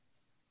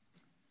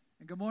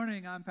And good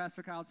morning. I'm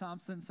Pastor Kyle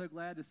Thompson. So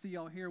glad to see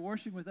y'all here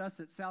worshiping with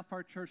us at South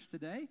Park Church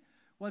today.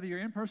 Whether you're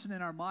in person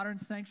in our modern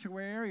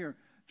sanctuary or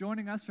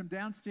joining us from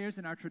downstairs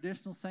in our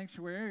traditional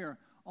sanctuary or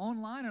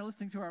online or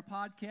listening to our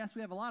podcast,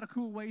 we have a lot of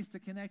cool ways to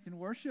connect and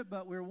worship,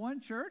 but we're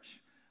one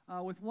church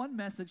with one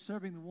message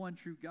serving the one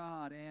true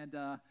God. And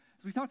as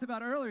we talked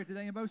about earlier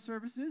today in both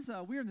services,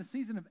 we're in the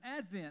season of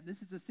Advent.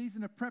 This is a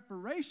season of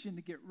preparation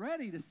to get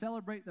ready to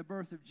celebrate the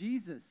birth of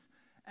Jesus.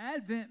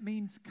 Advent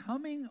means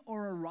coming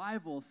or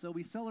arrival, so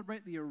we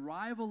celebrate the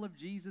arrival of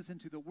Jesus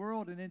into the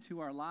world and into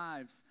our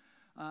lives.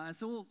 And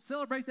so we'll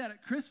celebrate that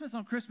at Christmas,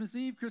 on Christmas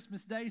Eve,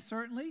 Christmas Day,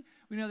 certainly.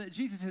 We know that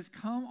Jesus has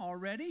come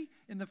already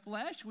in the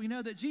flesh. We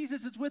know that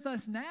Jesus is with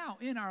us now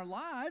in our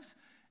lives,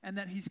 and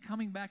that he's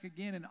coming back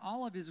again in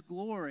all of his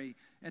glory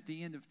at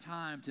the end of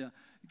time to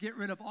get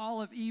rid of all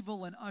of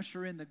evil and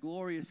usher in the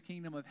glorious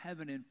kingdom of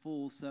heaven in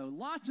full. So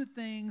lots of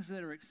things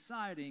that are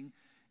exciting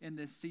in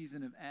this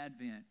season of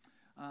Advent.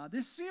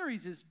 This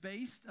series is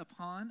based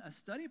upon a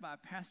study by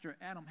Pastor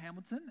Adam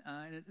Hamilton,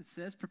 and it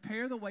says,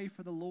 "Prepare the way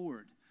for the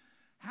Lord."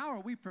 How are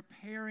we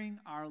preparing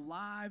our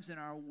lives and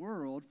our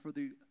world for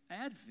the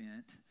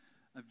advent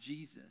of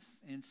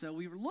Jesus? And so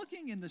we were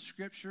looking in the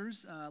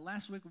scriptures.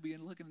 Last week we'll be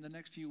looking in the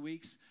next few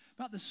weeks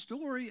about the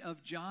story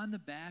of John the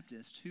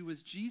Baptist, who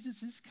was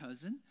Jesus'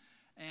 cousin,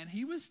 and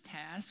he was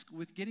tasked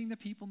with getting the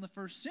people in the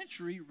first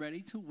century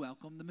ready to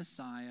welcome the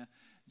Messiah,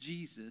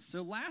 Jesus.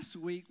 So last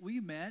week we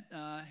met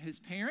his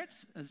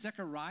parents,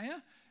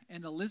 Zechariah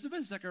and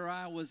Elizabeth.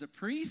 Zechariah was a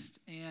priest,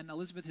 and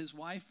Elizabeth, his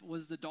wife,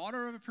 was the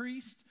daughter of a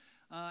priest.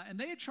 And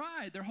they had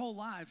tried their whole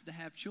lives to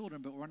have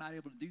children, but were not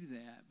able to do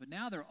that. But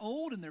now they're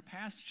old and they're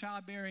past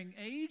childbearing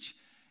age,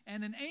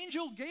 and an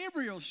angel,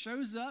 Gabriel,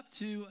 shows up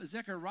to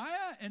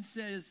Zechariah and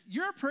says,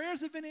 "Your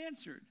prayers have been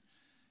answered,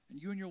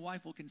 and you and your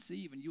wife will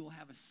conceive, and you will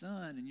have a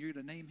son, and you're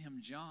to name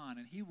him John,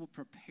 and he will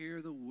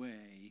prepare the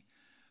way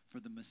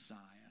for the Messiah."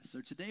 So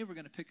today we're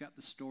going to pick up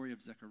the story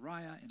of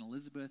Zechariah and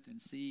Elizabeth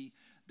and see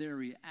their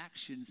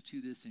reactions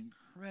to this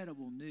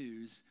incredible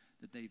news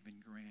that they've been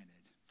granted.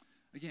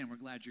 Again, we're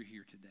glad you're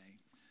here today.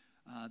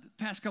 The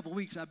past couple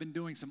weeks, I've been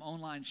doing some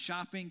online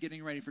shopping,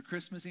 getting ready for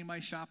Christmas.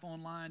 Anybody shop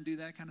online, do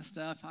that kind of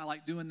stuff? I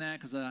like doing that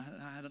because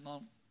I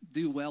don't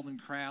do well in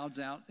crowds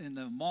out in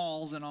the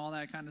malls and all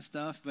that kind of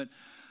stuff. But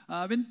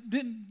I've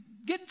been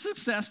getting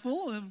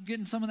successful,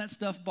 getting some of that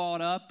stuff bought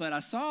up. But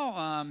I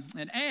saw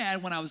an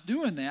ad when I was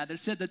doing that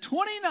said the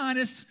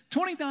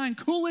 29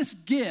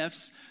 coolest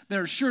gifts that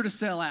are sure to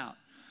sell out.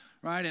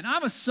 Right, and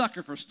I'm a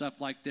sucker for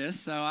stuff like this,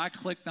 so I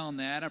clicked on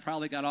that. I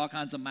probably got all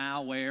kinds of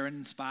malware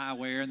and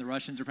spyware, and the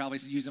Russians are probably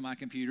using my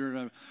computer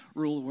to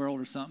rule the world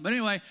or something. But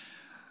anyway,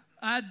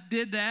 I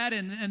did that,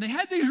 and they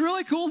had these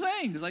really cool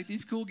things, like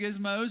these cool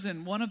gizmos,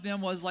 and one of them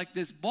was like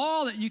this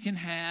ball that you can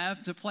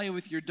have to play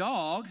with your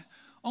dog,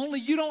 only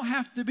you don't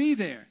have to be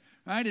there.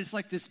 Right? It's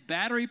like this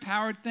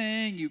battery-powered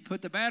thing. You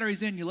put the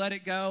batteries in, you let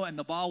it go, and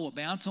the ball will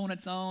bounce on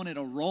its own.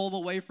 It'll roll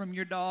away from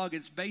your dog.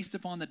 It's based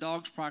upon the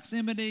dog's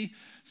proximity.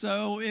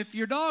 So if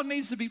your dog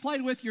needs to be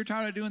played with, you're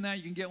tired of doing that,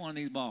 you can get one of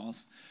these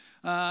balls.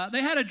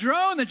 They had a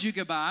drone that you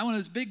could buy, one of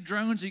those big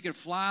drones you could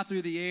fly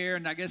through the air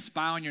and I guess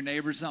spy on your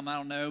neighbor or something, I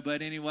don't know.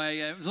 But anyway,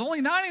 it was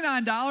only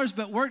 $99,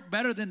 but worked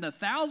better than the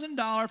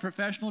 $1,000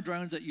 professional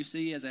drones that you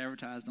see as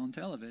advertised on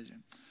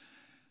television.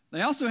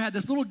 They also had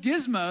this little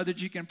gizmo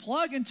that you can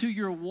plug into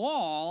your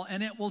wall,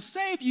 and it will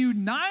save you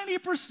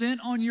 90%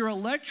 on your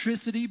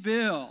electricity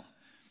bill.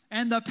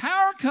 And the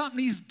power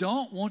companies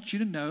don't want you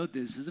to know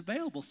this is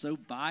available, so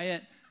buy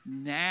it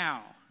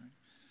now.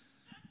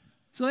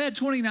 So they had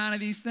 29 of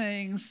these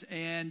things,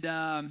 and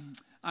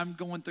I'm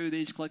going through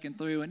these, clicking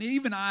through, and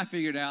even I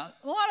figured out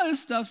a lot of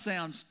this stuff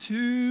sounds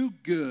too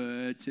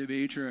good to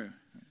be true.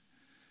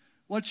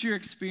 What's your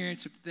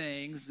experience of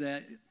things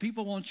that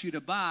people want you to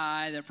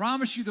buy that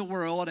promise you the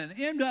world and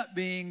end up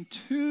being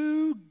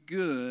too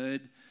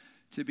good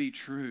to be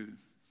true?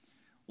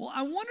 Well,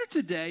 I wonder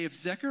today if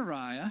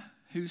Zechariah,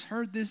 who's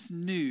heard this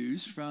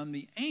news from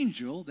the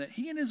angel that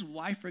he and his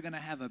wife are going to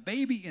have a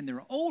baby in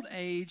their old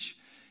age,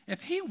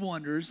 if he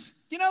wonders,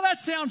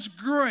 that sounds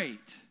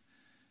great,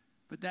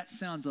 but that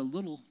sounds a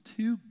little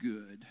too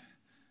good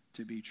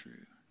to be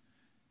true.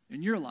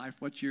 In your life,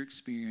 what's your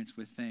experience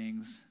with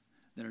things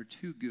that are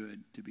too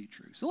good to be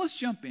true? So let's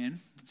jump in.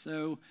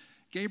 So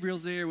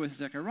Gabriel's there with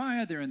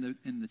Zechariah. They're in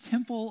the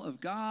temple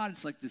of God.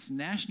 It's like this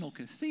national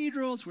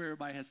cathedral. It's where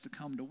everybody has to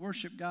come to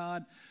worship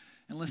God.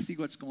 And let's see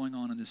what's going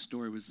on in this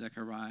story with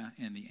Zechariah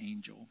and the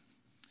angel.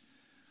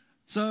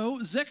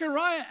 So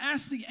Zechariah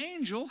asked the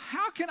angel,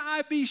 "How can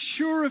I be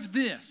sure of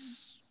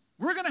this?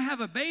 We're going to have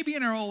a baby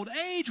in our old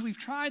age. We've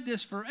tried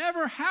this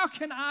forever. How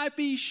can I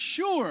be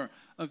sure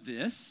of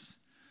this?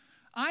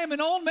 I am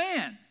an old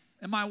man,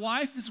 and my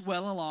wife is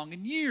well along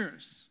in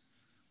years."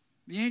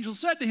 The angel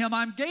said to him,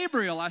 "I'm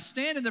Gabriel. I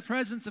stand in the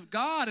presence of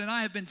God, and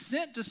I have been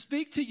sent to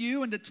speak to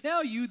you and to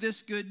tell you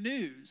this good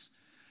news.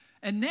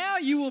 And now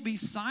you will be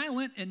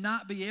silent and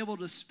not be able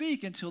to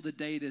speak until the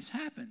day this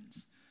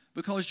happens,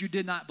 because you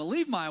did not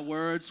believe my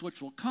words,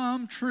 which will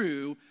come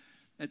true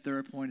at their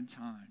appointed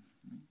time."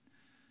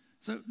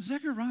 So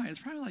Zechariah is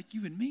probably like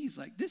you and me. He's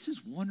like, this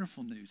is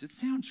wonderful news. It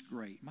sounds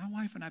great. My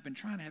wife and I have been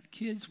trying to have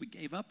kids. We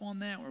gave up on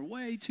that. We're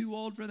way too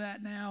old for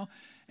that now.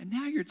 And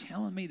now you're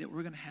telling me that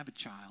we're going to have a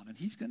child. And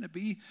he's going to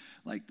be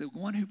like the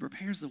one who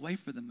prepares the way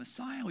for the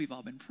Messiah. We've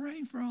all been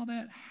praying for all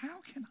that.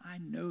 How can I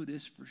know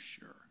this for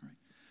sure? Right?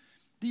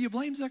 Do you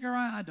blame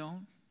Zechariah? I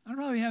don't. I'm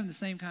probably having the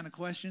same kind of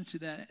questions to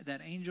that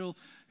angel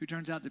who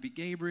turns out to be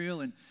Gabriel.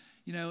 And,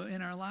 you know,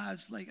 in our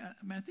lives, like,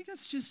 I think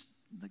that's just,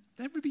 like,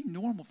 that would be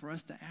normal for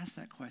us to ask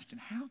that question.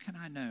 How can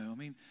I know? I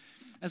mean,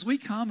 as we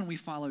come and we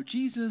follow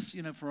Jesus,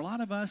 you know, for a lot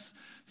of us,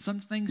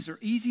 some things are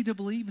easy to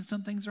believe and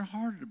some things are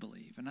harder to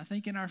believe. And I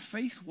think in our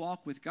faith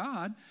walk with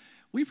God,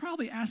 we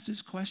probably ask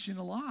this question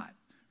a lot,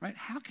 right?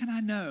 How can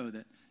I know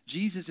that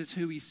Jesus is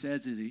who he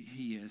says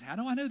he is? How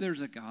do I know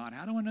there's a God?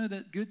 How do I know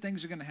that good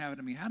things are going to happen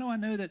to me? How do I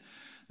know that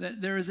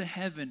there is a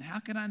heaven? How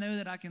can I know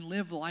that I can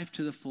live life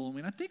to the full? I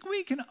mean, I think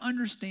we can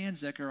understand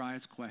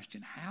Zechariah's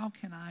question. How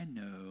can I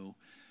know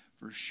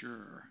for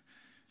sure?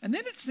 And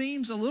then it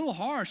seems a little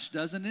harsh,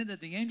 doesn't it,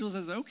 that the angel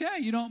says, okay,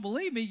 you don't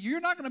believe me.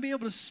 You're not going to be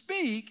able to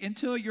speak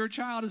until your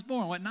child is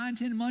born. What,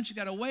 9-10 months you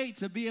got to wait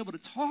to be able to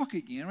talk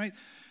again, right?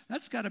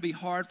 That's got to be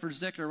hard for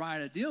Zechariah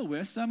to deal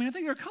with. So, I mean, I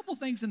think there are a couple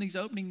things in these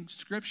opening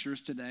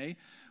scriptures today.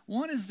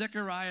 One is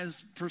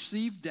Zechariah's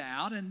perceived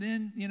doubt, and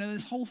then, you know,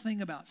 this whole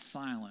thing about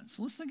silence.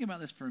 So let's think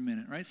about this for a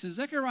minute, right? So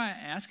Zechariah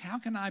asks, how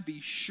can I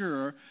be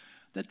sure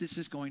that this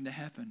is going to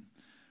happen?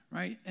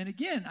 Right? And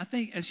again, I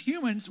think as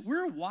humans,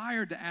 we're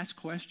wired to ask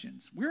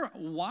questions. We're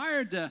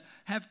wired to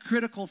have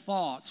critical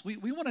thoughts. We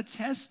want to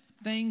test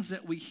things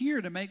that we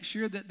hear to make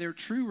sure that they're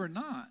true or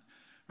not.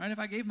 Right? If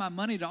I gave my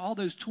money to all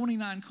those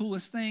 29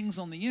 coolest things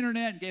on the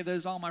internet and gave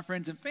those to all my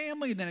friends and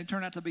family, and then it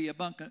turned out to be a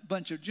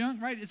bunch of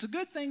junk, right? It's a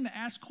good thing to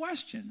ask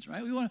questions,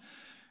 right?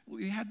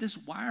 We have this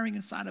wiring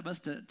inside of us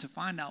to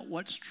find out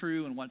what's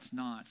true and what's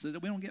not so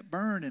that we don't get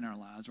burned in our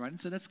lives, right? And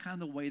so that's kind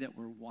of the way that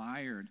we're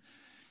wired.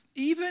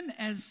 Even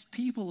as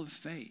people of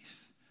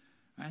faith,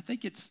 I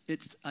think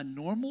it's a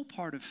normal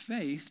part of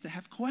faith to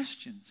have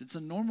questions. It's a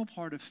normal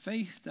part of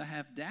faith to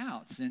have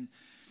doubts. And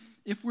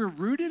if we're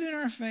rooted in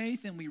our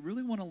faith and we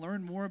really want to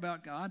learn more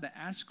about God, to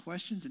ask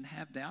questions and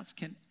have doubts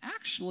can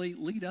actually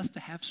lead us to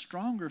have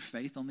stronger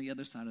faith on the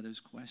other side of those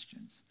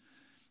questions.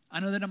 I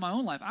know that in my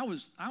own life, I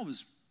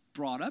was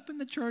brought up in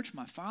the church.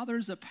 My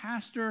father's a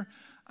pastor.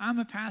 I'm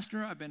a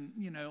pastor. I've been,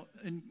 you know,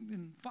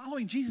 in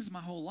following Jesus my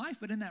whole life.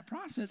 But in that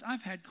process,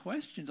 I've had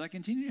questions. I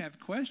continue to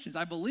have questions.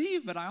 I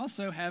believe, but I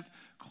also have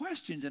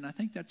questions. And I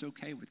think that's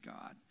okay with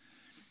God.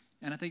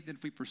 And I think that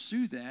if we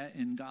pursue that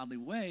in a godly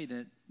way,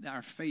 that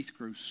our faith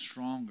grows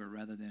stronger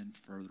rather than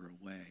further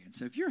away. And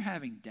so if you're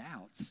having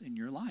doubts in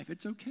your life,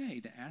 it's okay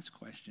to ask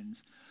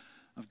questions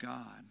of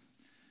God.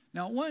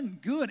 Now, one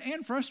good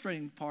and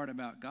frustrating part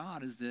about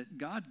God is that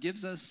God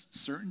gives us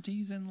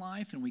certainties in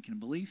life and we can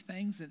believe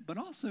things, but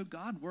also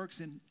God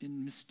works in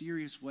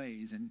mysterious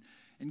ways,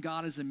 and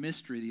God is a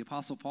mystery. The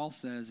Apostle Paul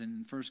says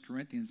in 1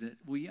 Corinthians that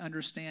we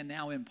understand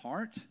now in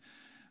part,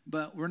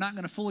 but we're not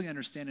going to fully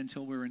understand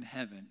until we're in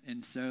heaven.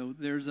 And so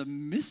there's a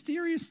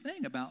mysterious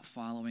thing about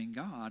following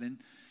God.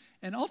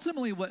 And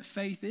ultimately what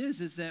faith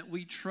is that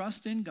we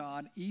trust in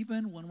God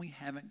even when we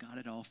haven't got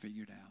it all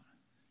figured out.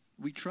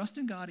 We trust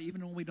in God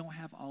even when we don't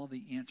have all of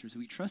the answers.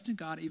 We trust in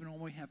God even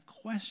when we have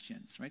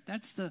questions, right?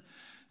 That's the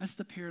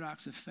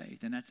paradox of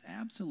faith, and that's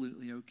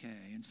absolutely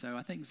okay. And so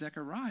I think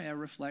Zechariah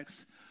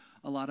reflects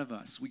a lot of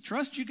us. We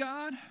trust you,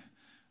 God.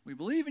 We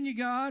believe in you,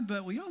 God,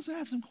 but we also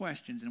have some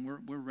questions, and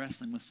we're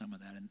wrestling with some of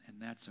that, and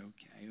that's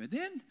okay. But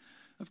then,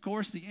 of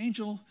course, the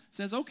angel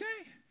says, okay,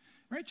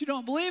 right? You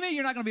don't believe me?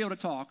 You're not going to be able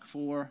to talk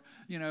for,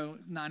 9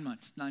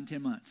 months,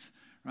 9-10 months.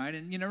 Right?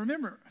 And,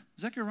 remember,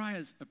 Zechariah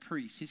is a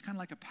priest. He's kind of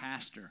like a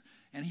pastor.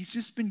 And he's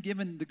just been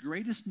given the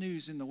greatest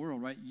news in the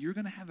world, right? You're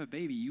going to have a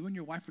baby. You and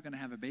your wife are going to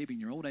have a baby. In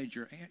your old age,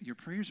 your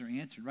prayers are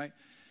answered, right?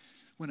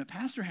 When a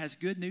pastor has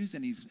good news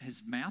and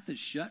his mouth is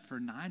shut for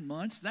 9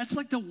 months, that's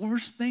like the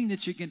worst thing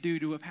that you can do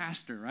to a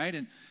pastor, right?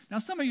 And now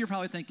some of you are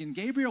probably thinking,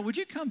 Gabriel, would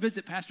you come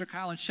visit Pastor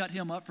Kyle and shut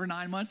him up for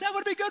 9 months? That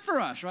would be good for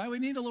us, right? We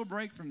need a little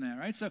break from that,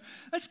 right? So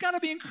that's got to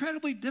be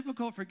incredibly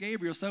difficult for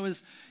Gabriel. So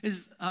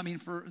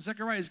for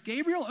Zechariah, is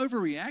Gabriel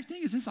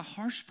overreacting? Is this a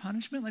harsh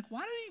punishment? Like,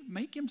 why did he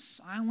make him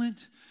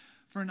silent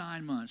for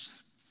 9 months?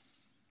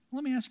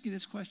 Let me ask you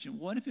this question.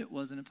 What if it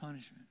wasn't a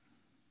punishment?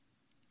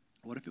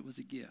 What if it was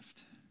a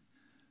gift?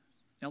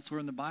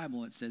 Elsewhere in the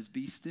Bible, it says,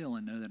 be still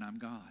and know that I'm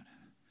God.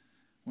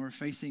 When we're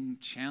facing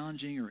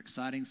challenging or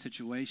exciting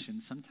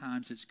situations,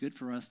 sometimes it's good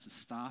for us to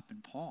stop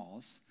and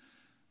pause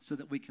so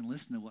that we can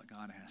listen to what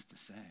God has to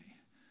say.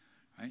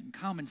 Right? And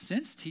common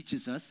sense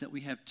teaches us that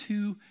we have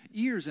 2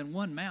 ears and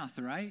 1 mouth,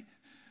 right?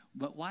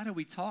 But why do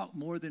we talk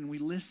more than we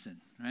listen,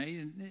 right?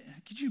 And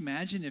could you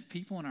imagine if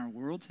people in our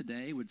world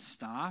today would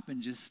stop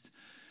and just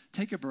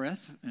take a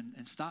breath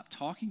and stop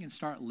talking and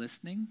start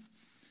listening?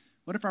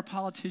 What if our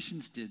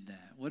politicians did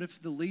that? What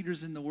if the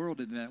leaders in the world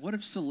did that? What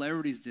if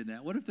celebrities did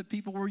that? What if the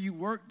people where you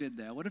work did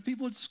that? What if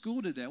people at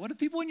school did that? What if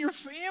people in your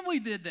family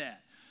did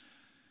that?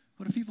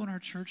 What if people in our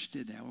church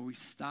did that, where we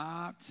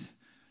stopped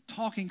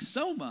talking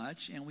so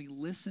much and we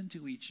listened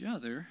to each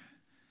other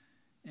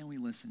and we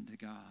listen to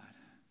God.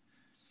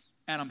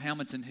 Adam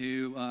Hamilton,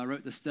 who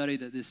wrote the study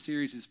that this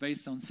series is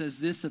based on, says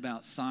this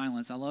about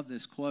silence. I love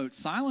this quote.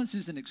 Silence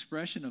is an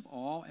expression of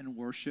awe and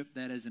worship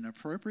that is an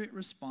appropriate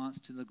response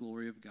to the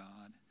glory of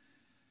God.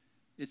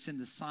 It's in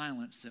the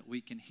silence that we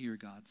can hear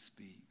God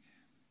speak.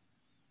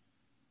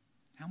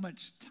 How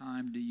much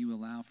time do you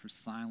allow for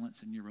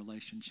silence in your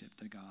relationship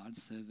to God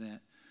so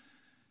that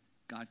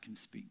God can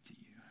speak to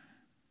you?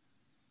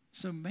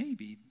 So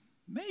maybe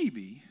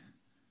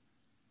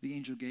the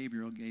angel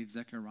Gabriel gave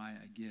Zechariah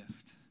a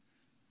gift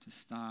to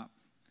stop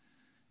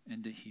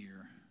and to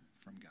hear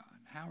from God.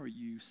 How are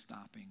you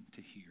stopping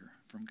to hear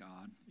from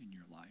God in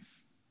your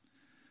life?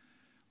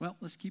 Well,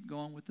 let's keep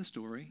going with the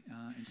story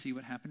and see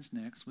what happens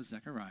next with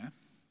Zechariah.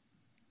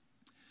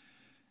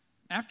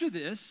 After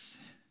this,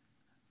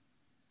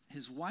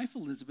 his wife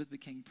Elizabeth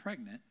became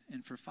pregnant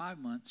and for 5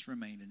 months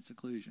remained in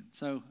seclusion.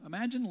 So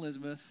imagine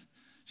Elizabeth.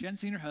 She hadn't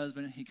seen her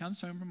husband. He comes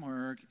home from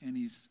work, and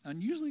he's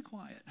unusually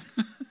quiet.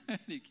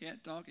 He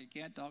can't talk.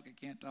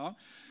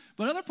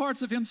 But other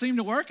parts of him seem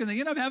to work, and they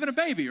end up having a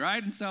baby,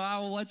 right? And so I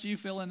will let you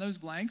fill in those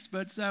blanks.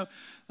 But so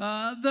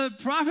the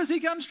prophecy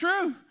comes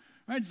true,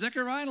 right?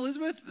 Zechariah and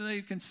Elizabeth,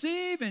 they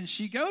conceive, and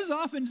she goes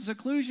off into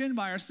seclusion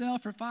by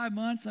herself for 5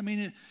 months. I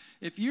mean,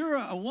 if you're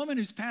a woman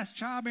who's past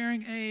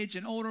childbearing age,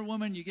 an older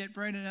woman, you get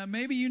pregnant,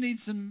 maybe you need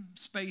some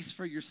space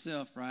for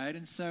yourself, right?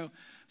 And so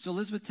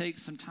Elizabeth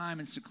takes some time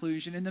in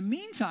seclusion. In the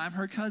meantime,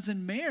 her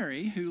cousin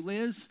Mary, who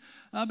lives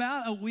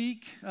about a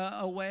week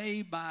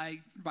away by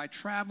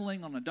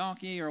traveling on a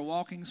donkey or a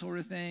walking sort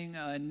of thing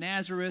in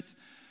Nazareth,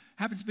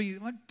 happens to be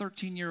like a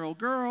 13-year-old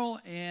girl,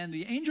 and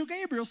the angel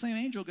Gabriel, same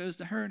angel, goes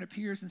to her and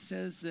appears and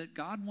says that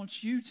God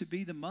wants you to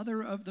be the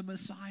mother of the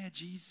Messiah,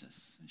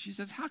 Jesus. And she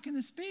says, how can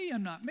this be?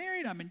 I'm not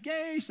married. I'm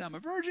engaged. I'm a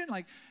virgin.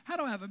 Like, how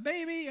do I have a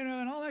baby? You know,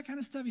 and all that kind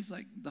of stuff. He's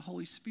like, the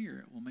Holy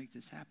Spirit will make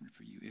this happen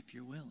for you if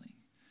you're willing.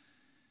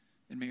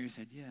 And Mary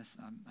said, yes,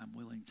 I'm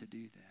willing to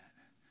do that.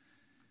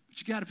 But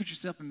you got to put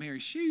yourself in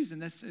Mary's shoes,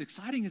 and that's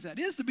exciting as that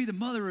is to be the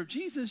mother of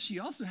Jesus. She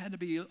also had to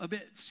be a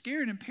bit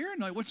scared and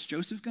paranoid. What's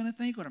Joseph going to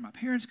think? What are my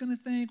parents going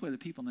to think? What are the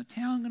people in the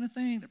town going to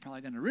think? They're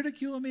probably going to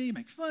ridicule me,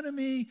 make fun of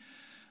me.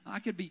 I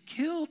could be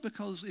killed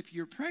because if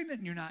you're pregnant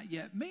and you're not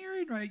yet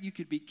married, right, you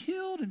could be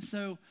killed. And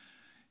so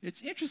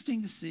it's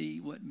interesting to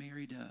see what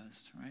Mary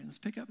does, right? Let's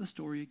pick up the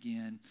story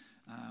again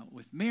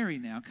with Mary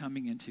now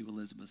coming into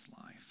Elizabeth's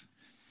life.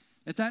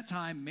 At that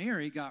time,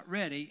 Mary got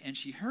ready, and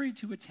she hurried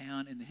to a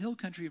town in the hill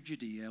country of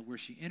Judea where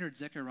she entered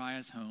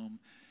Zechariah's home,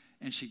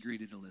 and she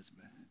greeted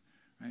Elizabeth.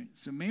 Right?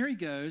 So Mary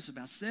goes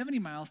about 70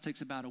 miles, takes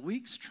about a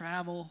week's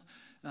travel,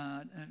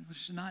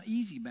 which is not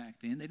easy back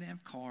then. They didn't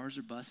have cars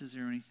or buses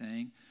or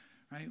anything.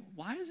 Right?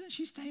 Why isn't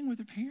she staying with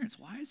her parents?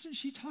 Why isn't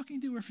she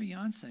talking to her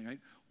fiance? Right?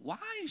 Why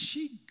is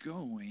she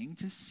going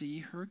to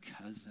see her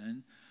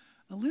cousin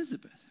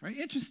Elizabeth? Right?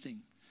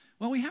 Interesting.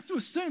 Well, we have to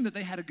assume that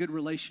they had a good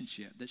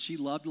relationship, that she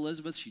loved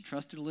Elizabeth, she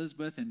trusted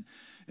Elizabeth, and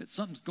if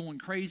something's going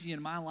crazy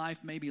in my life,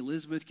 maybe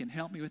Elizabeth can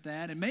help me with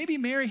that. And maybe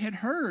Mary had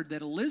heard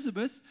that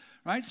Elizabeth,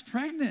 right, is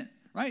pregnant,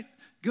 right?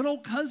 Good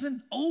old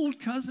cousin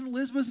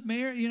Elizabeth,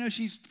 Mary, you know,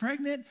 she's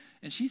pregnant,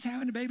 and she's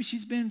having a baby.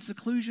 She's been in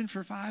seclusion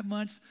for 5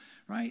 months,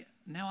 right?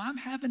 Now I'm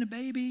having a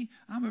baby.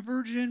 I'm a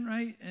virgin,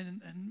 right?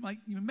 And like,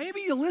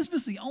 maybe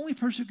Elizabeth's the only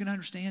person who can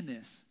understand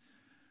this.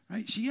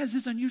 Right? She has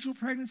this unusual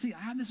pregnancy. I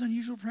have this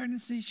unusual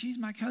pregnancy. She's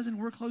my cousin.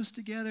 We're close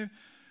together.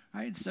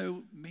 Right? And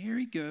so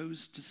Mary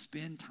goes to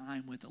spend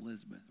time with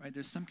Elizabeth. Right?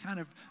 There's some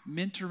kind of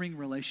mentoring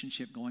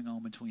relationship going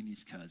on between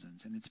these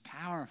cousins. And it's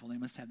powerful. They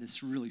must have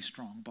this really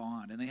strong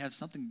bond. And they have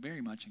something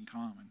very much in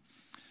common.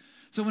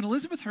 So when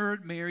Elizabeth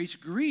heard Mary's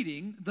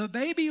greeting, the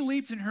baby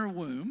leaped in her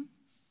womb.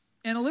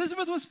 And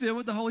Elizabeth was filled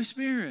with the Holy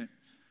Spirit.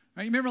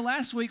 Right, remember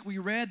last week we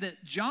read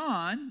that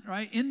John,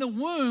 right, in the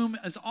womb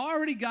has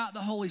already got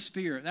the Holy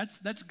Spirit.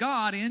 That's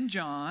God in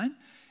John.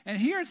 And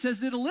here it says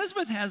that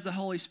Elizabeth has the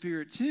Holy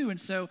Spirit too. And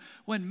so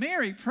when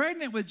Mary,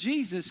 pregnant with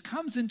Jesus,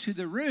 comes into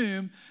the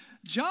room,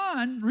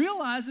 John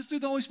realizes through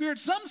the Holy Spirit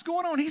something's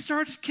going on. He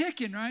starts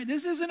kicking, right?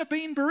 This isn't a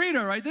bean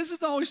burrito, right? This is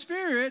the Holy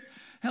Spirit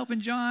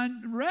helping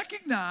John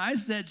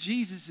recognize that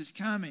Jesus is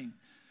coming.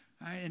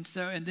 Right?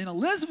 And then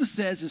Elizabeth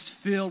says is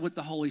filled with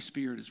the Holy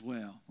Spirit as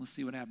well. Let's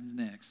see what happens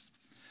next.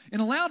 In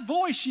a loud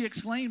voice, she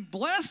exclaimed,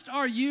 "Blessed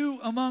are you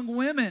among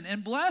women,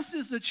 and blessed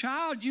is the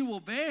child you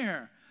will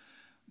bear.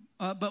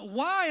 But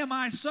why am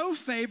I so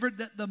favored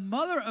that the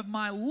mother of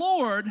my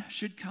Lord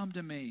should come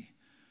to me?"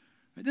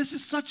 This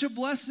is such a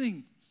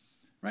blessing.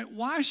 Right?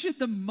 Why should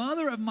the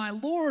mother of my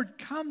Lord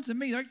come to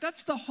me? Like,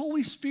 that's the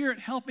Holy Spirit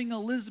helping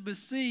Elizabeth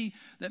see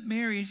that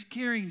Mary is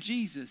carrying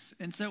Jesus.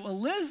 And so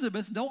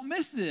Elizabeth, don't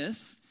miss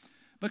this,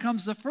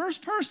 becomes the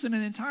first person in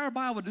the entire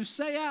Bible to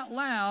say out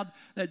loud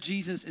that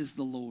Jesus is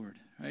the Lord.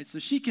 Right? So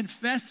she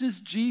confesses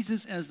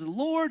Jesus as the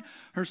Lord.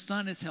 Her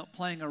son has helped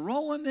playing a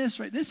role in this.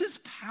 Right? This is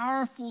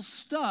powerful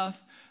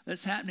stuff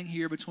that's happening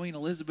here between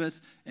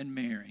Elizabeth and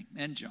Mary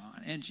and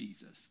John and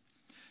Jesus.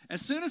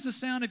 As soon as the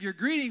sound of your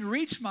greeting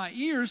reached my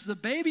ears, the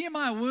baby in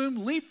my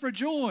womb leaped for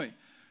joy.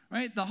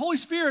 Right? The Holy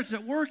Spirit's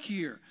at work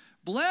here.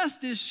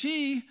 Blessed is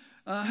she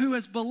who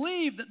has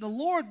believed that the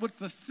Lord would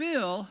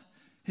fulfill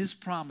his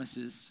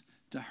promises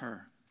to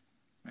her.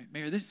 Right,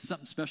 Mary, there's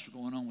something special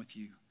going on with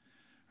you.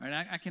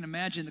 Right, I can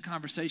imagine the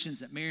conversations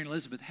that Mary and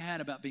Elizabeth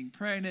had about being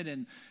pregnant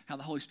and how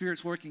the Holy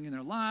Spirit's working in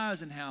their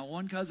lives and how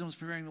one cousin was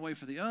preparing the way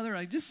for the other.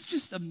 Like, this is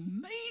just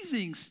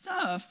amazing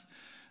stuff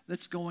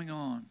that's going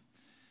on.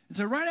 And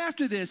so right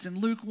after this,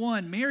 in Luke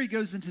 1, Mary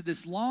goes into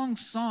this long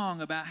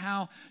song about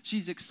how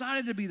she's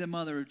excited to be the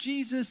mother of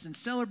Jesus and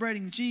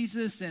celebrating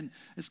Jesus, and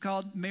it's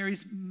called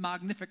Mary's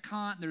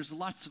Magnificat. There's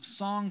lots of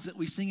songs that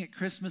we sing at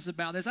Christmas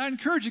about this. I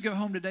encourage you to go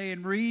home today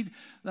and read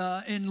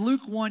in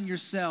Luke 1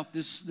 yourself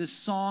this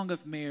song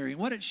of Mary. And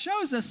what it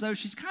shows us, though,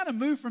 she's kind of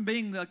moved from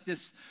being like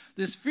this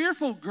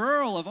fearful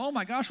girl of, oh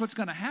my gosh, what's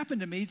going to happen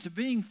to me, to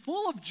being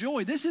full of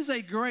joy. This is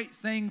a great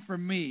thing for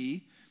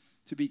me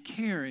to be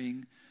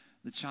carrying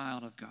the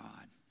child of God.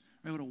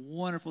 Right, what a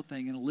wonderful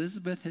thing. And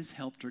Elizabeth has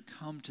helped her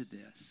come to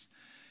this.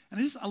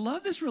 And I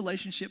love this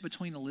relationship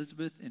between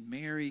Elizabeth and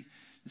Mary.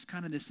 It's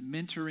kind of this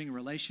mentoring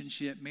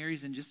relationship.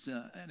 Mary's in just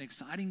an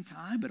exciting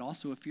time, but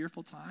also a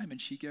fearful time.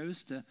 And she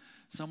goes to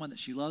someone that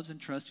she loves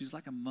and trusts, who's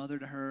like a mother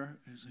to her,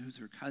 who's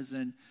her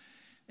cousin.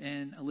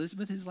 And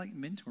Elizabeth is like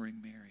mentoring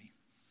Mary.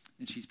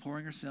 And she's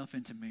pouring herself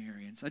into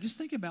Mary. And so I just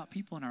think about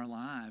people in our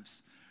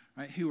lives,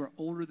 right, who are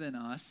older than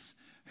us,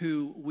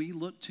 who we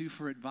look to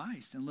for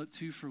advice and look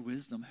to for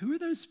wisdom. Who are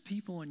those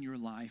people in your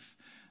life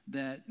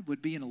that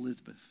would be an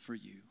Elizabeth for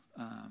you?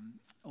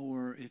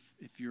 Or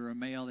if you're a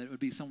male, it would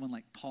be someone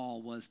like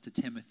Paul was to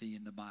Timothy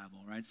in the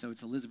Bible, right? So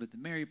it's Elizabeth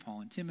and Mary,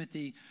 Paul and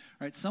Timothy,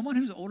 right? Someone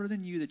who's older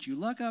than you that you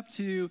look up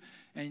to,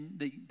 and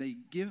they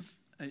give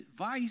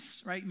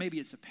advice, right? Maybe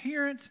it's a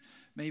parent,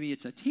 maybe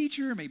it's a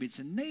teacher, maybe it's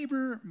a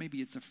neighbor, maybe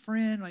it's a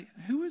friend. Like,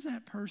 who is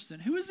that person?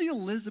 Who is the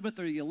Elizabeth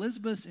or the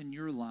Elizabeths in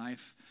your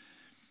life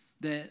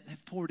that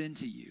have poured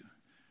into you?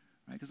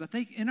 Right? Because I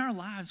think in our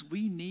lives,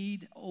 we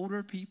need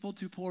older people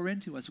to pour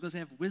into us because they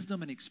have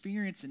wisdom and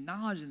experience and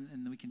knowledge,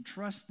 and we can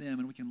trust them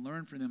and we can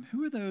learn from them.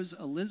 Who are those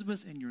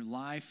Elizabeths in your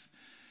life?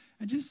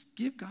 And just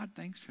give God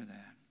thanks for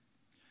that.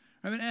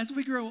 Right? But as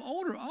we grow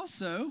older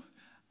also,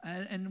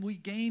 and we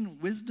gain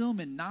wisdom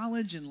and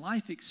knowledge and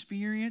life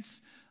experience,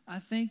 I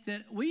think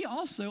that we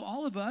also,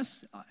 all of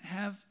us,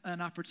 have an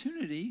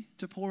opportunity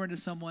to pour into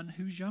someone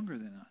who's younger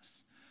than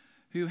us,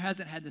 who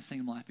hasn't had the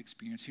same life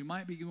experience, who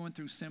might be going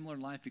through similar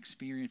life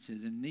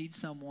experiences and need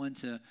someone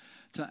to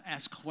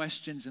ask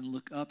questions and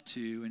look up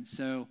to. And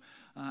so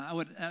I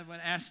would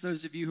ask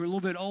those of you who are a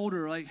little bit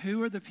older, like,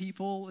 who are the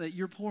people that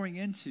you're pouring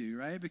into,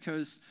 right?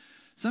 Because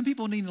some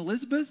people need an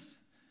Elizabeth,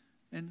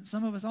 and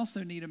some of us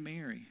also need a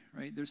Mary,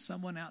 right? There's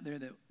someone out there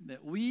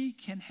that we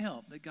can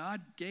help, that God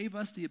gave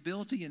us the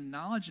ability and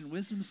knowledge and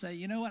wisdom to say,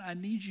 you know what, I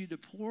need you to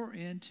pour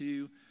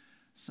into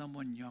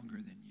someone younger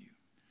than you.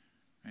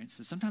 Right?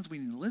 So sometimes we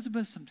need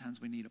Elizabeth,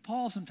 sometimes we need a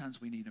Paul,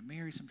 sometimes we need a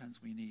Mary, sometimes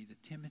we need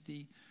a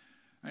Timothy.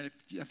 Right?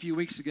 A few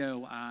weeks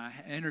ago, I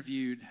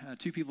interviewed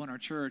two people in our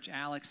church,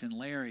 Alex and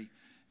Larry.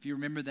 If you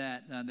remember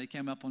that, they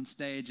came up on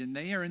stage, and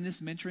they are in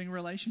this mentoring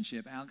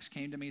relationship. Alex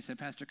came to me and said,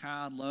 Pastor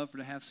Kyle, I'd love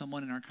to have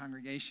someone in our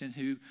congregation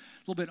who's a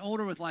little bit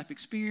older with life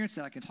experience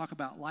that I can talk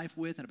about life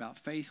with and about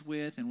faith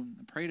with,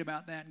 and prayed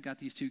about that and got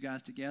these two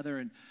guys together,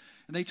 and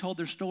they told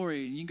their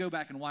story, and you can go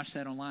back and watch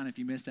that online if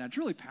you missed that. It's a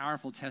really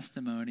powerful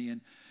testimony,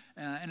 and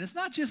it's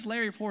not just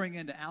Larry pouring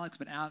into Alex,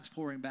 but Alex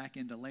pouring back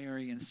into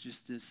Larry, and it's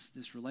just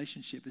this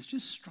relationship. It's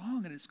just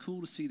strong, and it's cool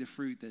to see the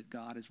fruit that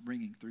God is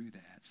bringing through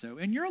that. So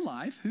in your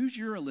life, who's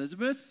your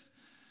Elizabeth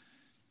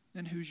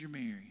and who's your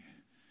Mary?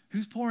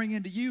 Who's pouring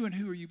into you, and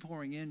who are you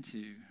pouring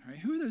into? Right?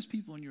 Who are those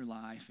people in your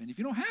life? And if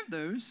you don't have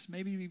those,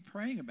 maybe be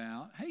praying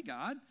about, hey,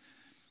 God,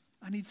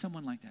 I need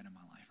someone like that in my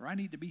life, or I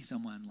need to be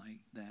someone like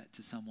that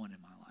to someone in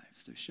my life.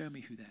 So show me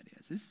who that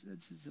is.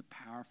 This is a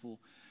powerful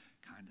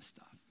kind of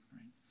stuff.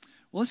 Right?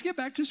 Well, let's get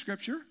back to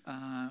Scripture.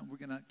 We're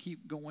going to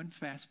keep going,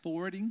 fast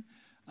forwarding.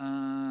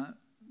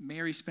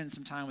 Mary spends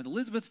some time with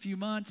Elizabeth, a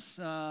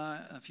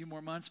few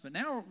more months, but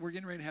now we're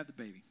getting ready to have the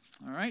baby.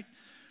 All right?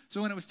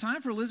 So when it was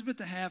time for Elizabeth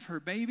to have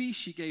her baby,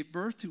 she gave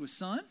birth to a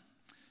son,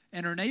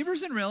 and her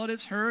neighbors and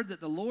relatives heard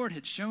that the Lord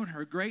had shown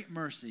her great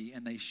mercy,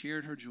 and they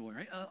shared her joy.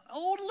 Right?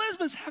 Old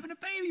Elizabeth's having a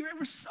baby, right?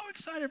 We're so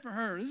excited for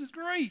her. This is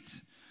great.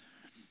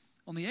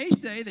 On the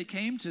 8th day, they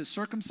came to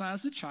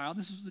circumcise the child.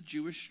 This was the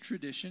Jewish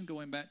tradition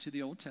going back to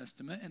the Old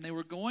Testament, and they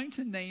were going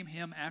to name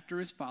him after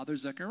his father,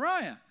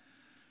 Zechariah.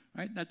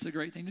 Right? That's a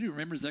great thing to do.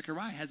 Remember,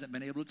 Zechariah hasn't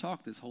been able to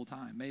talk this whole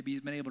time. Maybe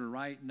he's been able to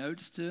write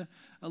notes to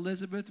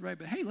Elizabeth, right?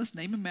 But hey, let's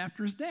name him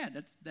after his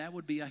dad. That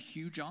would be a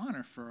huge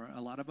honor for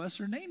a lot of us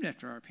who are named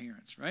after our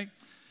parents, right?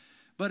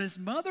 But his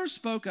mother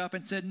spoke up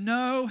and said,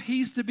 no,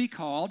 he's to be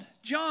called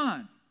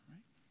John.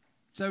 Right?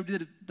 So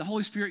did the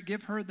Holy Spirit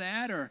give her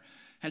that, or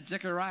had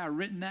Zechariah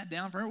written that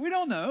down for her? We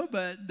don't know,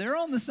 but they're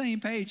on the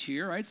same page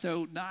here, right?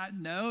 So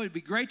it'd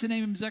be great to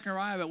name him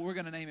Zechariah, but we're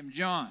going to name him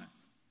John.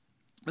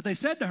 But they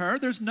said to her,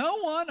 there's no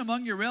one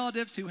among your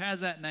relatives who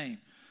has that name.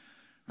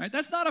 Right?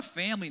 That's not a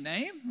family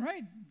name,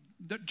 right?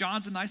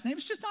 John's a nice name.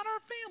 It's just not our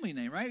family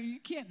name, right? You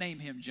can't name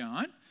him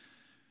John.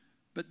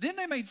 But then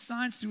they made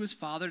signs to his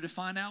father to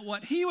find out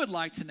what he would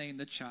like to name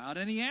the child.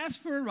 And he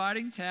asked for a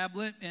writing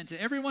tablet, and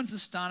to everyone's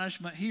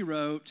astonishment, he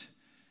wrote,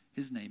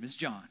 his name is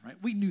John, right?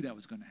 We knew that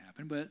was going to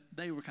happen, but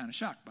they were kind of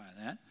shocked by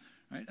that,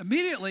 right?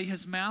 Immediately,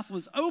 his mouth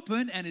was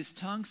opened and his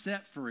tongue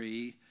set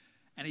free,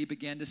 and he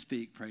began to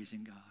speak,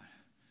 praising God.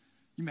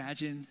 You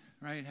imagine,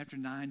 right, after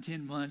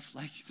 9-10 months,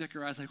 like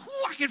Zechariah's like,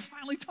 I can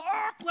finally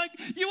talk. Like,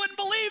 you wouldn't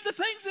believe the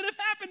things that have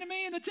happened to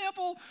me in the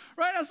temple,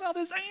 right? I saw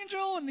this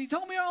angel, and he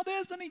told me all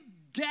this, then he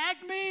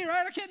gagged me,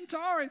 right? I couldn't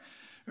talk.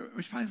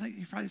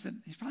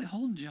 He's probably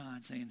holding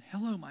John, saying,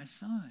 hello, my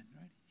son,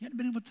 right? He hadn't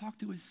been able to talk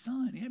to his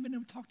son. He hadn't been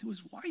able to talk to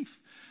his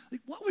wife.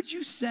 Like, what would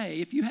you say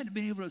if you hadn't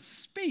been able to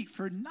speak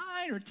for 9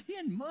 or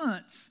 10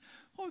 months?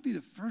 What would be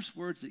the first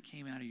words that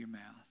came out of your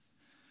mouth?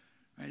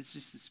 Right? It's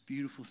just this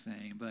beautiful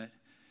thing. But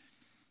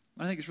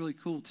what I think is really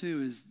cool,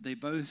 too, is they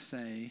both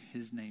say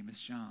his name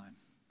is John.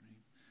 Right?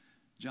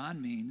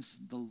 John means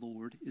the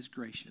Lord is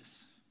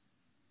gracious.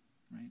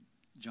 Right?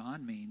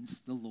 John means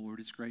the Lord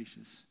is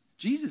gracious.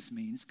 Jesus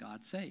means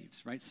God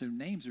saves, right? So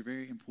names are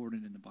very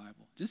important in the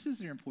Bible, just as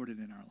they're important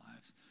in our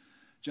lives.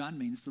 John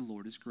means the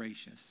Lord is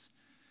gracious.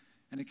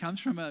 And it comes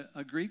from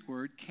a Greek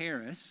word,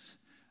 charis,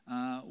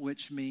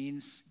 which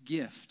means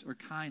gift or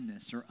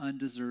kindness or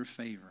undeserved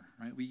favor,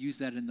 right? We use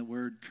that in the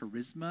word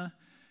charisma,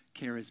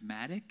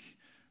 charismatic,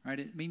 right?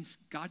 It means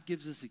God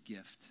gives us a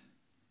gift.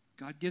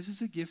 God gives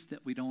us a gift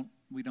that we don't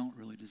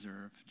really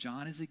deserve.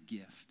 John is a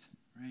gift,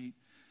 right?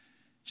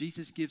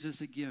 Jesus gives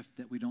us a gift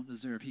that we don't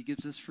deserve. He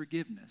gives us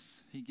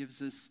forgiveness. He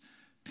gives us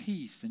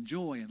peace and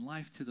joy and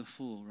life to the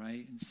full,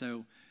 right? And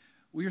so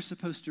we are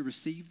supposed to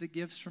receive the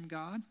gifts from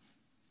God,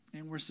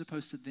 and we're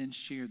supposed to then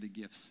share the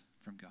gifts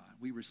from God.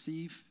 We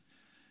receive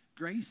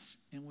grace,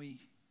 and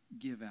we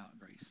give out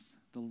grace.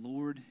 The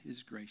Lord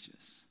is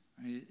gracious.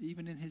 Right?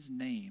 Even in his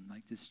name,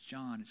 like this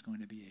John is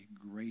going to be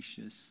a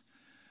gracious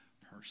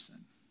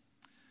person.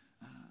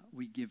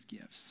 We give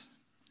gifts.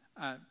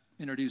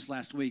 Introduced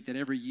last week that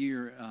every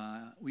year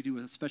we do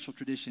a special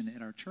tradition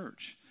at our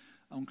church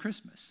on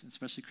Christmas,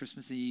 especially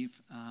Christmas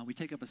Eve. We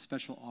take up a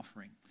special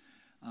offering.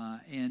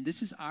 And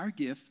this is our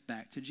gift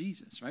back to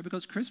Jesus, right?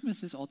 Because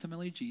Christmas is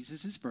ultimately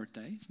Jesus'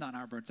 birthday. It's not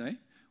our birthday.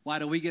 Why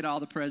do we get all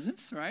the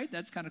presents, right?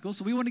 That's kind of cool.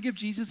 So we want to give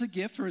Jesus a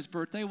gift for his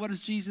birthday. What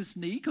does Jesus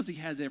need? Because he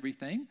has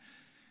everything.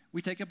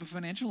 We take up a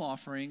financial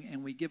offering,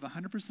 and we give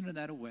 100% of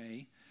that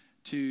away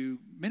to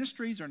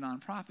ministries or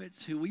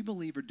nonprofits who we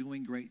believe are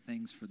doing great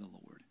things for the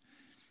Lord.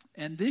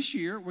 And this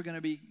year, we're going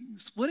to be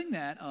splitting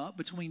that up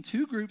between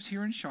 2 groups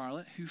here in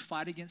Charlotte who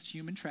fight against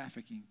human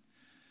trafficking,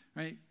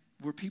 right?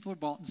 Where people are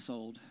bought and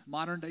sold,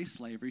 modern-day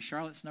slavery.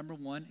 Charlotte's number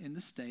 1 in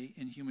the state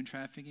in human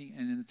trafficking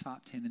and in the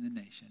top 10 in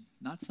the nation.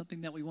 Not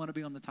something that we want to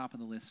be on the top of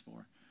the list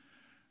for,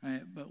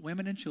 right? But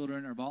women and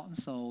children are bought and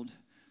sold,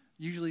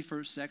 usually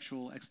for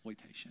sexual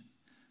exploitation.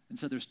 And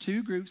so there's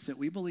 2 groups that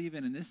we believe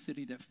in this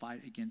city that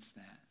fight against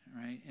that,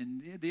 right?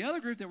 And the other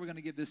group that we're going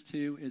to give this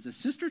to is a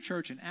sister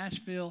church in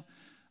Asheville.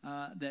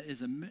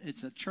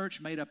 It's a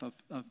church made up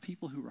of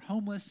people who are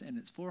homeless, and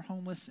it's for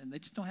homeless, and they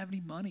just don't have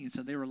any money, and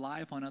so they rely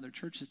upon other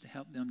churches to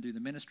help them do the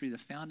ministry. The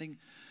founding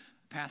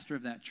pastor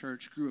of that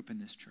church grew up in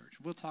this church.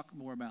 We'll talk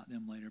more about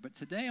them later, but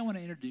today I want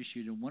to introduce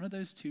you to one of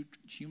those 2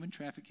 human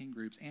trafficking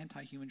groups,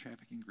 anti-human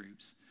trafficking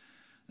groups,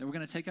 that we're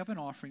going to take up an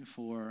offering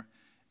for,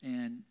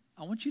 and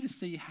I want you to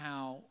see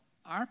how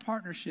our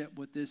partnership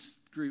with this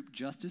group,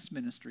 Justice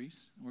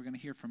Ministries, we're going to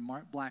hear from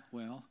Mark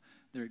Blackwell,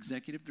 their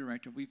executive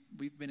director.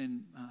 We've been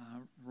in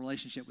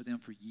relationship with them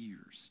for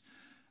years.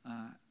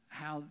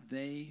 How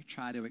they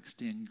try to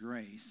extend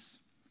grace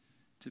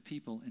to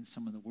people in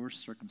some of the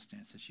worst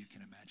circumstances you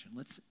can imagine.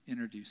 Let's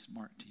introduce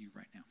Mark to you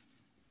right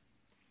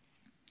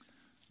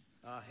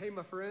now. Hey,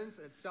 my friends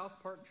at South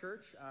Park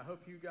Church. I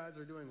hope you guys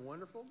are doing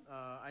wonderful.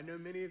 I know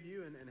many of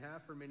you and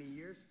have for many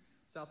years.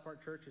 South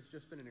Park Church has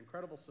just been an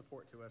incredible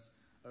support to us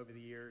over the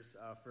years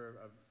for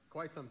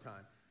quite some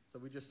time. So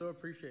we just so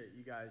appreciate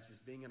you guys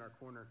just being in our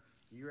corner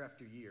year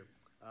after year.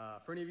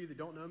 For any of you that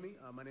don't know me,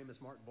 my name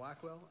is Mark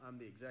Blackwell. I'm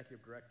the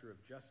executive director of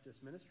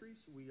Justice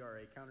Ministries. We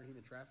are a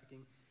counter-human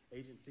trafficking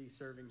agency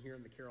serving here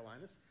in the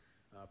Carolinas.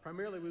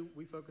 Primarily,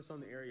 we focus on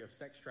the area of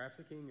sex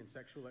trafficking and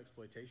sexual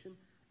exploitation.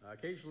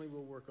 Occasionally,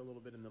 we'll work a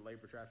little bit in the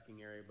labor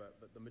trafficking area,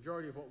 but the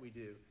majority of what we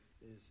do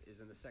is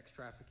in the sex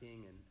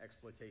trafficking and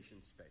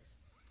exploitation space.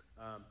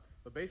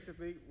 But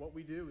basically, what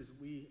we do is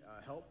we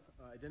help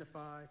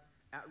identify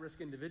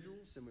at-risk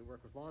individuals, and we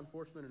work with law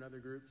enforcement and other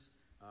groups.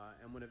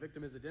 And when a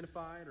victim is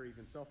identified or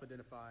even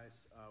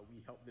self-identifies,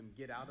 we help them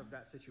get out of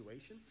that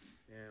situation,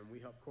 and we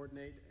help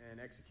coordinate and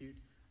execute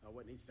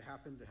what needs to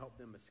happen to help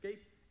them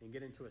escape and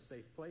get into a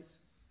safe place.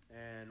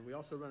 And we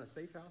also run a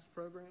Safe House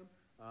program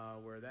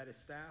where that is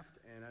staffed,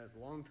 and that is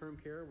long-term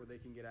care where they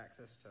can get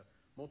access to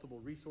multiple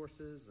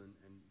resources and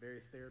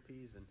various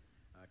therapies and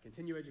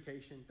continue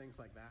education, things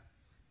like that.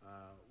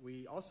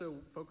 We also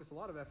focus a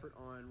lot of effort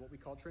on what we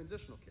call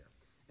transitional care.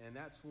 And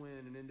that's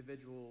when an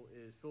individual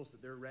feels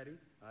that they're ready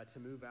to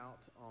move out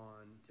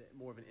to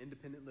more of an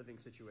independent living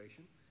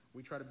situation.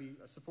 We try to be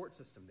a support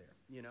system there.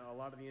 You know, a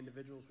lot of the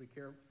individuals we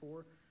care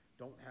for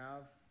don't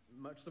have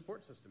much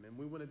support system, and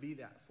we want to be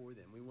that for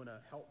them. We want to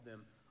help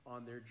them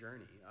on their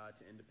journey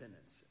to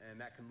independence, and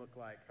that can look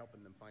like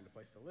helping them find a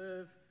place to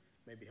live,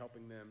 maybe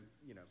helping them,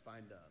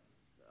 find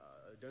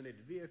a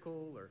donated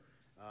vehicle, or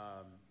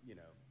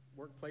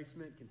work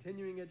placement,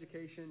 continuing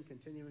education,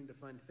 continuing to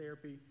fund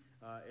therapy,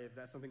 if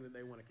that's something that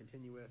they want to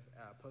continue with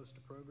post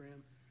a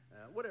program,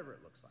 whatever it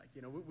looks like.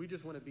 We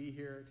just want to be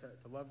here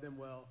to love them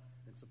well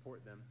and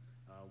support them.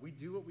 We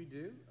do what we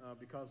do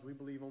because we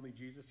believe only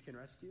Jesus can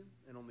rescue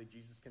and only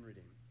Jesus can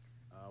redeem.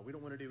 We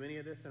don't want to do any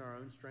of this in our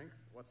own strength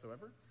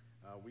whatsoever.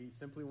 We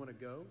simply want to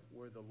go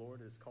where the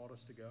Lord has called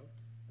us to go,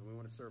 and we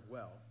want to serve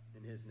well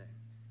in his name.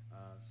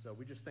 So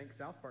we just thank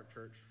South Park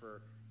Church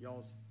for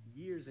y'all's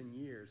years and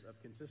years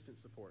of consistent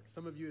support.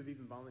 Some of you have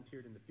even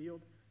volunteered in the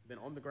field, been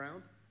on the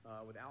ground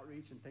with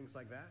outreach and things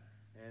like that.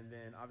 And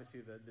then obviously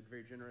the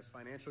very generous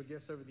financial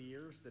gifts over the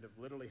years that have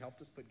literally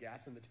helped us put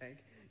gas in the tank,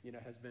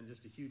 has been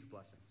just a huge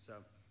blessing. So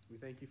we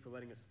thank you for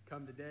letting us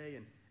come today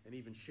and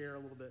even share a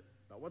little bit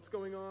about what's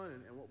going on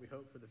and what we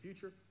hope for the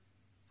future.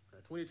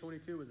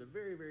 2022 was a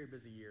very, very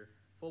busy year,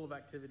 full of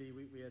activity.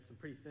 We had some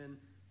pretty thin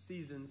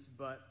seasons,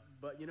 but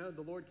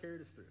the Lord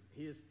carried us through.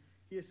 He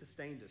has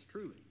sustained us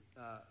truly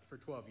for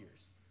 12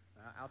 years.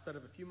 Outside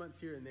of a few months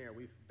here and there,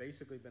 we've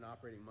basically been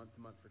operating month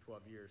to month for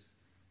 12 years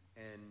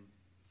and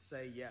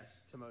say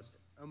yes to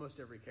almost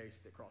every case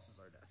that crosses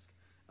our desk.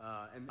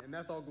 And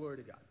that's all glory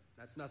to God.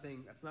 That's not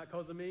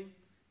because of me.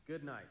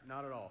 Good night.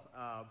 Not at all.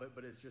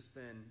 But it's just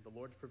been the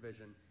Lord's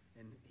provision,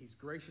 and he's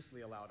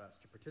graciously allowed us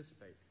to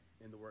participate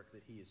in the work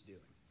that he is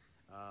doing.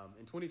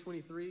 In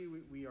 2023,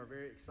 we are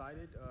very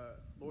excited,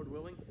 Lord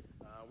willing.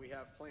 We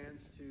have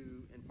plans to,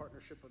 in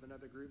partnership with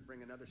another group,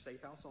 bring another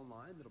Safe House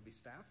online that'll be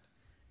staffed.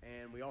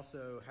 And we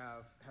also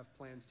have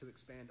plans to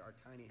expand our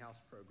tiny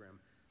house program,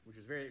 which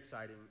is very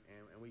exciting,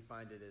 and we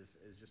find it is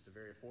just a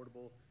very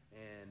affordable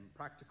and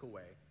practical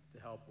way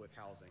to help with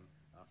housing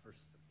for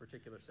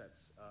particular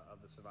sets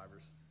of the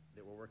survivors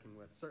that we're working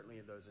with, certainly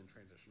in those in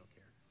transitional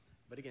care.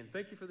 But again,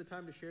 thank you for the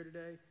time to share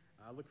today.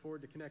 I look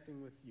forward to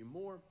connecting with you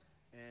more,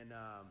 and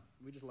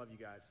we just love you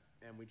guys,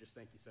 and we just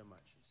thank you so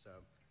much. So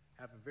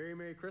have a very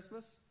Merry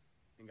Christmas,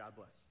 and God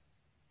bless.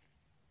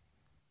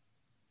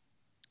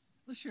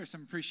 Let's share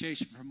some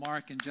appreciation for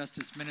Mark and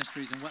Justice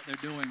Ministries and what they're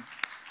doing.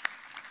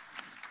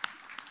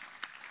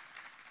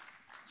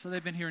 So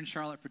they've been here in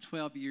Charlotte for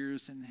 12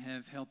 years and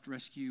have helped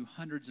rescue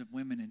hundreds of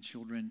women and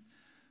children,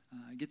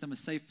 get them a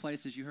safe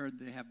place. As you heard,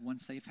 they have one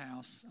safe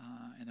house,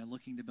 and they're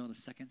looking to build a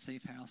second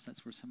safe house.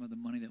 That's where some of the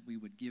money that we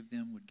would give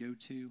them would go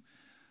to.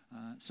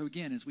 So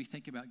again, as we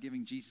think about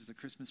giving Jesus a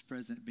Christmas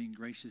present, being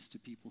gracious to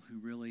people who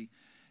really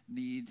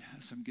need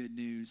some good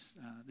news,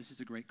 this is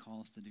a great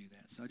cause to do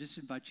that. So I just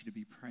invite you to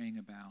be praying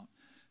about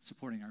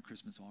supporting our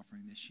Christmas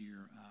offering this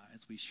year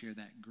as we share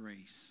that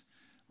grace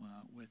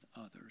with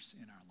others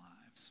in our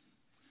lives.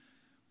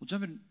 Well,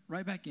 jumping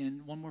right back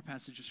in, one more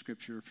passage of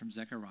Scripture from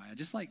Zechariah.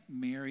 Just like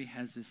Mary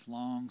has this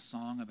long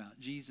song about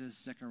Jesus,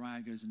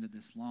 Zechariah goes into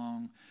this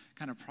long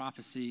kind of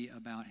prophecy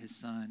about his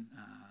son,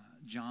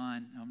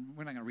 John.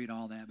 We're not going to read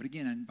all that, but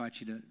again, I invite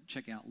you to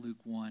check out Luke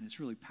 1.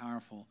 It's really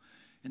powerful.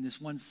 In this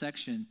one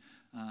section,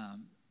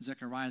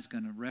 Zechariah is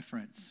going to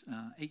reference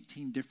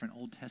 18 different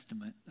Old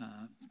Testament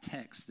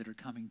texts that are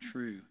coming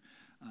true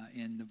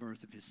in the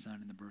birth of his son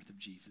and the birth of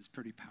Jesus.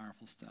 Pretty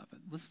powerful stuff. But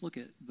let's look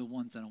at the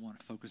ones that I want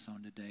to focus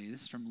on today.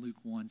 This is from Luke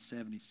 1,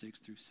 76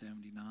 through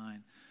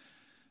 79.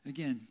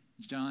 Again,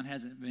 Zechariah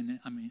hasn't been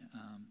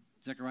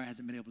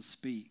able to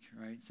speak,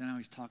 right? So now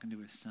he's talking to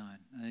his son.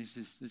 This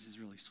is a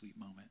really sweet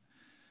moment.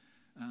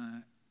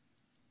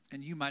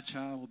 And you, my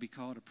child, will be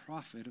called a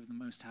prophet of the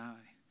Most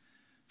High.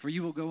 For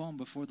you will go on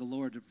before the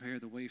Lord to prepare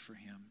the way for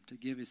him, to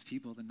give his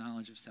people the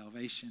knowledge of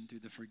salvation through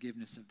the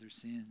forgiveness of their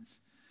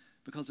sins,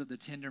 because of the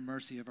tender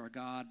mercy of our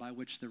God, by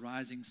which the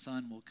rising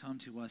sun will come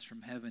to us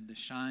from heaven to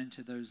shine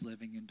to those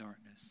living in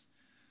darkness.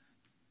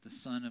 The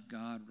Son of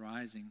God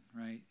rising,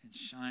 right, and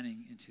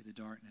shining into the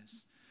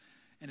darkness,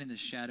 and in the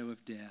shadow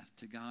of death,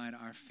 to guide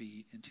our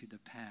feet into the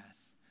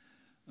path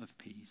of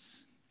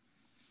peace.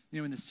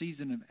 In the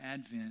season of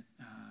Advent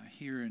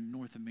here in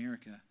North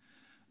America,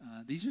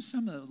 these are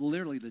some of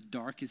literally the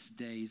darkest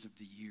days of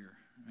the year,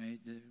 right?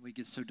 We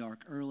get so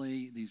dark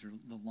early. These are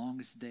the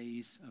longest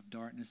days of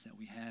darkness that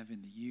we have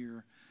in the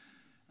year.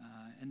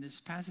 And this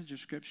passage of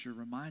Scripture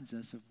reminds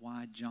us of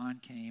why John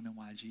came and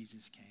why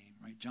Jesus came,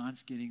 right?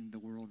 John's getting the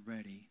world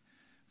ready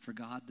for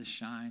God to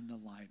shine the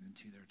light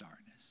into their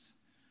darkness.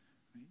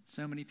 Right?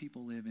 So many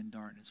people live in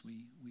darkness.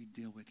 We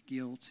deal with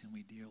guilt, and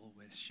we deal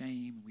with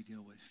shame, and we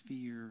deal with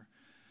fear.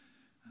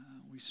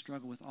 We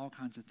struggle with all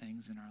kinds of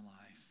things in our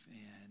life.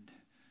 And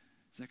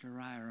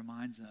Zechariah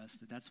reminds us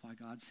that that's why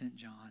God sent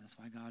John, that's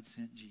why God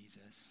sent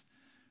Jesus,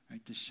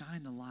 right? To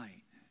shine the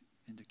light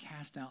and to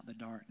cast out the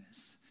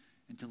darkness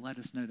and to let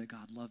us know that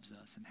God loves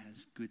us and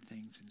has good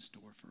things in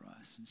store for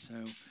us. And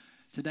so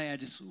today I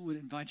just would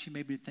invite you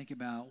maybe to think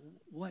about,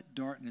 what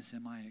darkness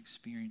am I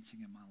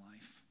experiencing in my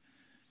life?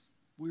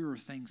 Where are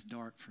things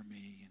dark for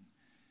me?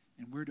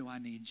 And where do I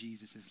need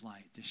Jesus'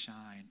 light to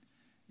shine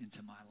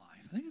into my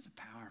life. I think it's a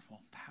powerful,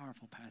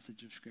 powerful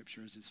passage of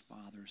Scripture as his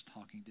father is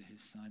talking to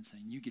his son,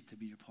 saying, you get to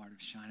be a part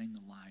of shining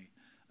the light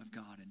of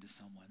God into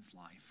someone's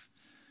life.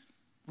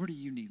 Where do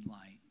you need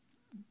light?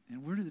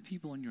 And where do the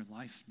people in your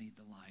life need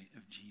the light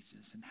of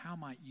Jesus? And how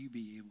might you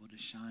be able to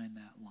shine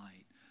that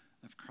light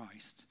of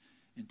Christ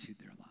into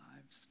their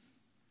lives?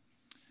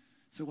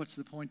 So what's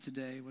the point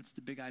today? What's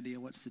the big idea?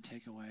 What's the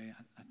takeaway?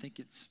 I think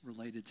it's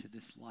related to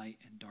this light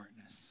and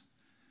darkness.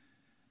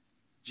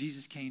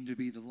 Jesus came to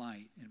be the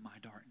light in my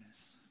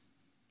darkness.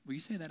 Will you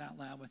say that out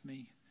loud with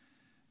me?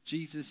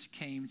 Jesus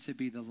came to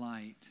be the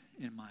light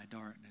in my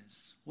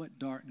darkness. What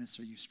darkness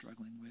are you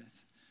struggling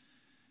with?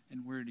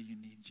 And where do you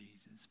need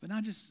Jesus? But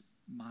not just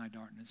my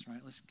darkness,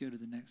 right? Let's go to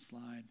the next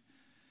slide.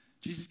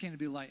 Jesus came to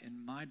be the light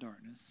in my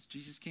darkness.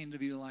 Jesus came to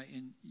be the light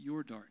in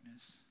your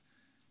darkness.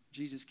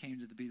 Jesus came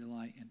to be the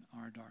light in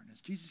our darkness.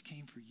 Jesus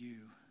came for you.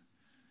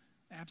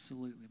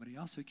 Absolutely. But he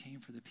also came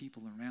for the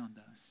people around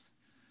us.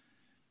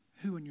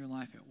 Who in your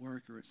life at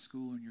work or at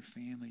school, in your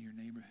family, your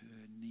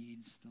neighborhood,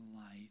 needs the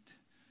light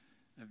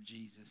of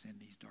Jesus in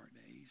these dark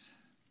days?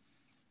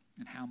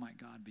 And how might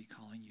God be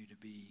calling you to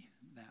be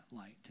that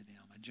light to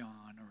them, a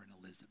John or an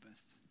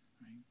Elizabeth,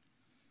 right?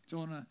 So I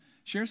want to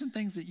share some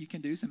things that you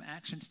can do, some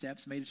action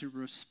steps maybe to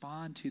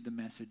respond to the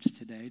message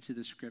today, to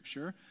the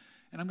Scripture.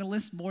 And I'm going to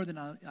list more than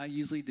I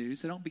usually do,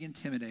 so don't be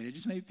intimidated.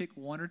 Just maybe pick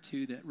one or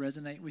two that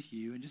resonate with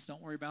you, and just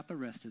don't worry about the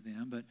rest of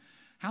them. But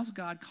how's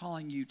God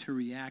calling you to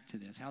react to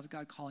this? How's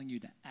God calling you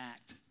to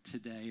act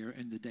today or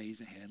in the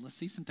days ahead? Let's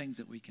see some things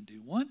that we can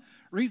do. One,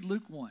 read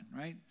Luke 1,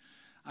 right?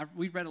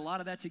 We've read a lot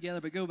of that together,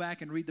 but go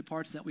back and read the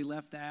parts that we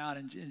left out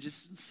and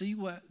just see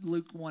what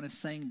Luke 1 is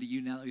saying to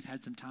you now that we've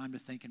had some time to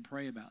think and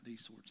pray about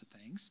these sorts of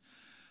things.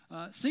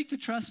 Seek to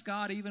trust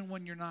God even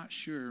when you're not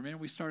sure. Remember,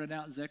 we started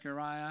out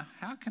Zechariah.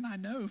 How can I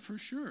know for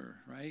sure,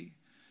 right?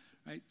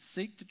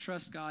 Seek to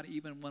trust God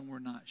even when we're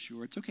not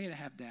sure. It's okay to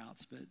have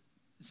doubts, but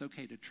it's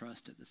okay to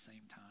trust at the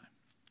same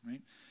time,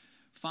 right?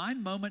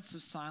 Find moments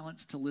of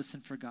silence to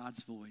listen for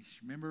God's voice.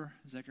 Remember,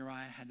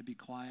 Zechariah had to be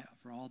quiet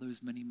for all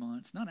those many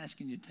months. Not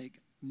asking you to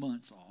take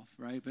months off,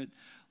 right? But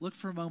look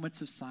for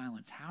moments of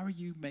silence. How are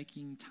you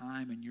making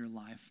time in your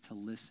life to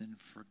listen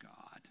for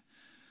God,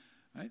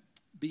 right?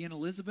 Be an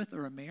Elizabeth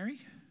or a Mary,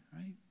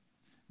 right?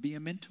 Be a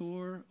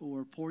mentor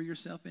or pour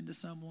yourself into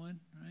someone,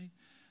 right?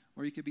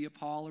 Or you could be a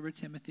Paul or a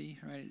Timothy,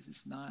 right?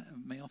 It's not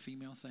a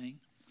male-female thing.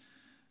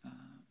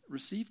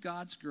 Receive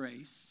God's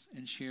grace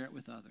and share it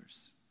with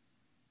others,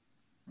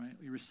 right?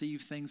 We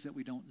receive things that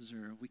we don't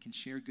deserve. We can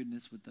share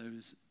goodness with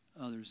those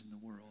others in the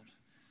world.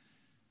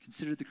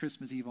 Consider the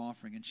Christmas Eve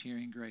offering and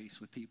sharing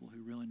grace with people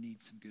who really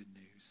need some good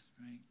news,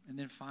 right? And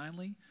then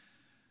finally,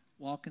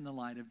 walk in the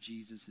light of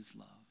Jesus'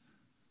 love.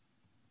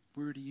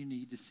 Where do you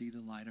need to see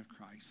the light of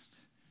Christ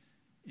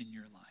in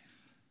your life?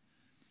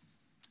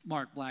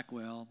 Mark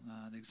Blackwell,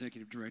 the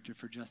executive director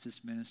for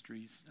Justice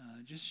Ministries,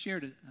 just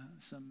shared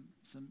some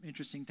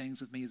interesting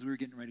things with me as we were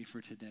getting ready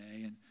for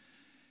today. And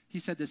he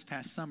said this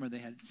past summer they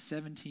had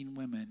 17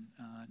 women,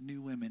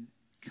 new women,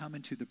 come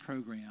into the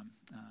program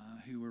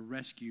who were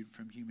rescued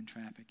from human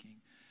trafficking.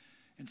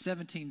 And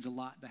 17 is a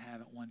lot to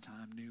have at one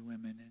time, new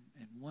women.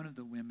 And one of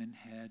the women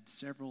had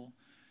several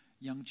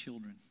young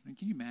children. And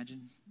can you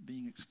imagine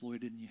being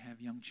exploited and you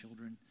have young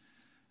children?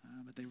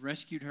 But they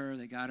rescued her.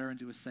 They got her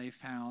into a safe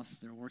house.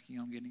 They're working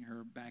on getting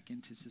her back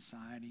into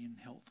society in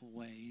helpful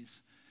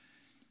ways.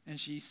 And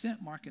she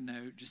sent Mark a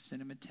note, just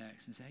sent him a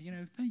text and said,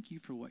 thank you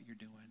for what you're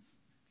doing.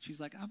 She's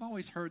like, I've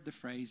always heard the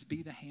phrase,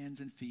 be the hands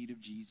and feet of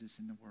Jesus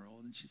in the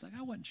world. And she's like,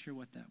 I wasn't sure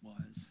what that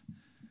was,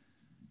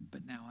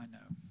 but now I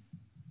know.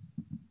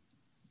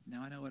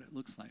 Now I know what it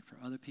looks like for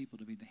other people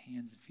to be the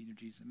hands and feet of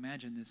Jesus.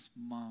 Imagine this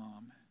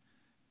mom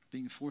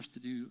being forced to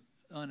do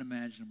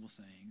unimaginable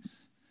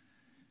things,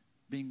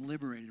 being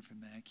liberated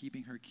from that,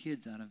 keeping her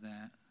kids out of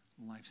that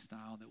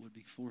lifestyle that would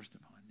be forced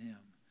upon them,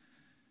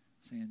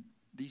 saying,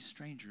 these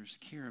strangers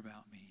care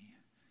about me.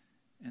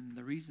 And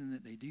the reason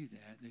that they do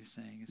that, they're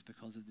saying, is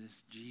because of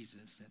this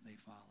Jesus that they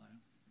follow.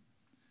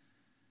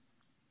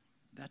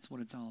 That's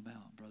what it's all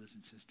about, brothers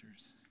and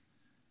sisters.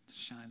 To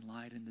shine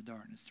light in the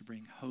darkness, to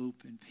bring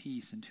hope and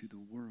peace into the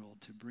world,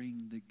 to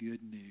bring the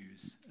good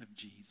news of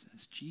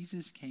Jesus.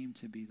 Jesus came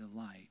to be the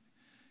light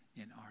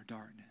in our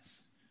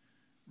darkness.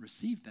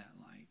 Receive that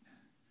light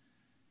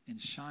and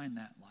shine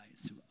that light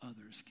so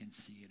others can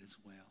see it as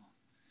well.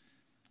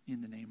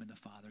 In the name of the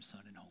Father,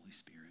 Son, and Holy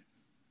Spirit.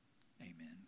 Amen.